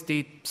 Orbitalis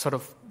did sort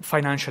of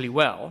financially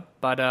well,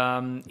 but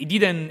it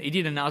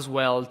didn't as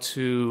well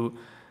to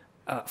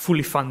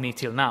fully fund me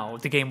till now.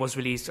 The game was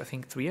released, I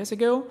think, 3 years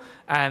ago,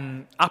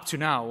 and up to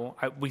now,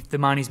 with the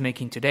money it's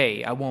making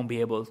today, I won't be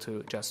able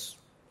to just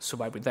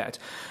survive with that.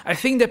 I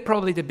think that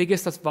probably the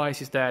biggest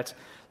advice is that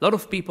a lot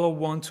of people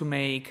want to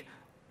make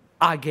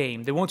a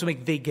game. They want to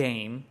make the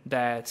game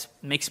that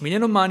makes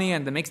millions of money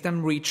and that makes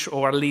them rich,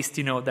 or at least,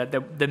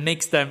 that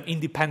makes them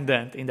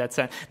independent in that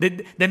sense.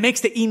 That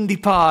makes the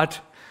indie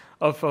part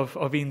of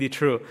indie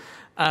true.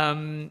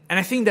 And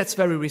I think that's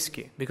very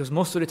risky because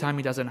most of the time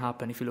it doesn't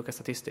happen if you look at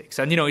statistics.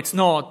 And, it's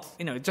not,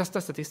 it's just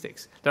the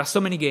statistics. There are so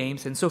many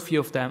games and so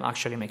few of them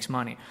actually makes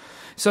money.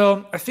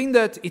 So I think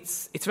that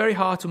it's very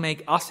hard to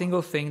make a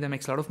single thing that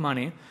makes a lot of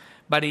money,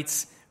 but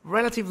it's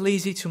relatively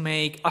easy to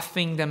make a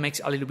thing that makes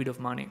a little bit of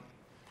money.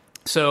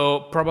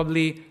 So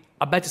probably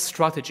a better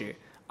strategy,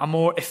 a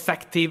more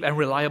effective and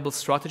reliable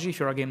strategy if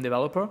you're a game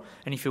developer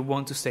and if you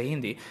want to stay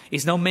indie,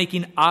 is not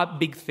making a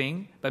big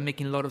thing, but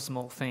making a lot of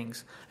small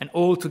things. And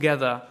all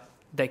together,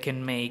 they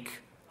can make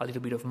a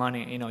little bit of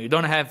money. You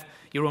don't have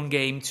your own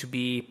game to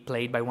be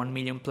played by 1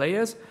 million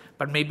players,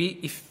 but maybe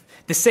if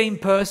the same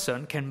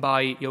person can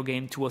buy your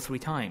game 2 or 3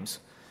 times,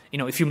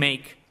 if you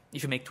make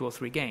 2 or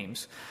 3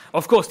 games.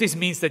 Of course, this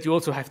means that you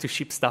also have to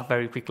ship stuff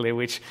very quickly,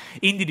 which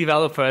indie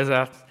developers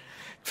are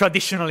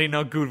traditionally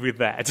not good with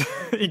that,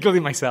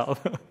 including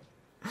myself.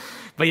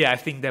 But yeah, I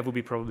think that would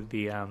be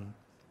probably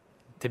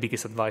the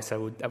biggest advice I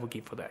would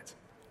give for that.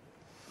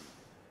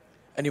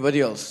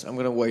 Anybody else? I'm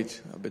going to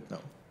wait a bit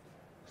now.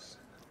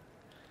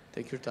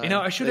 Take your time.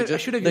 I should have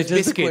used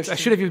biscuits. I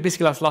should have used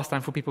biscuits last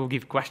time for people who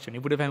give questions.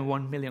 It would have been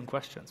 1 million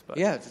questions. But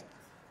yeah.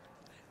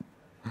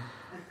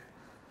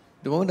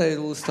 The moment I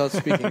will start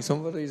speaking,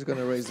 somebody is going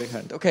to raise their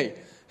hand. Okay,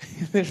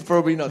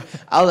 probably not.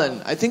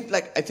 Alan, I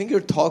think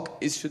your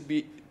talk should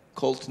be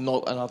called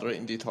Not Another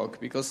Indie Talk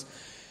because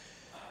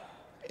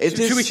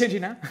should we change it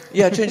now?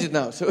 Yeah, change it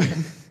now. So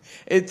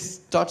it's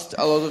touched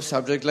a lot of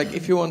subjects. Like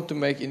if you want to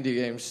make indie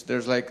games,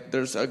 there's a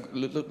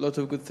lot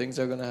of good things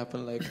that are going to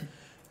happen. Like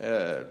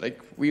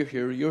we're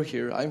here, you're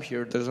here, I'm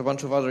here. There's a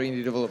bunch of other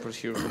indie developers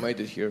here who made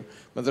it here,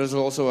 but there's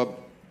also a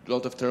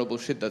lot of terrible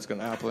shit that's going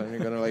to happen, and you're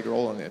going to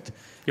roll on it.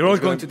 You're all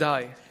going to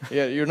die.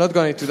 Yeah, you're not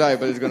going to die,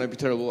 but it's going to be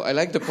terrible. I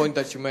like the point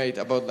that you made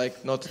about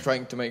not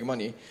trying to make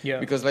money. Yeah.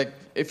 Because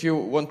if you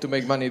want to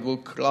make money, it will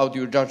cloud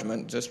your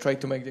judgment. Just try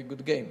to make a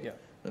good game. Yeah.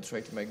 Not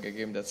try to make a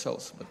game that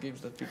sells, but games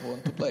that people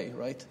want to play,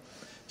 right?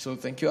 So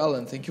thank you,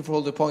 Alan. Thank you for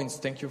all the points.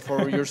 Thank you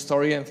for your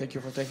story, and thank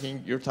you for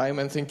taking your time,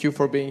 and thank you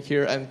for being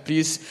here. And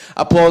please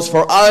applause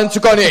for Alan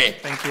Zucconi.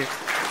 Thank you.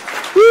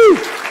 Woo!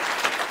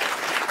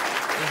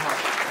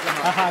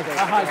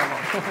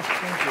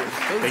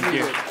 Thank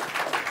you.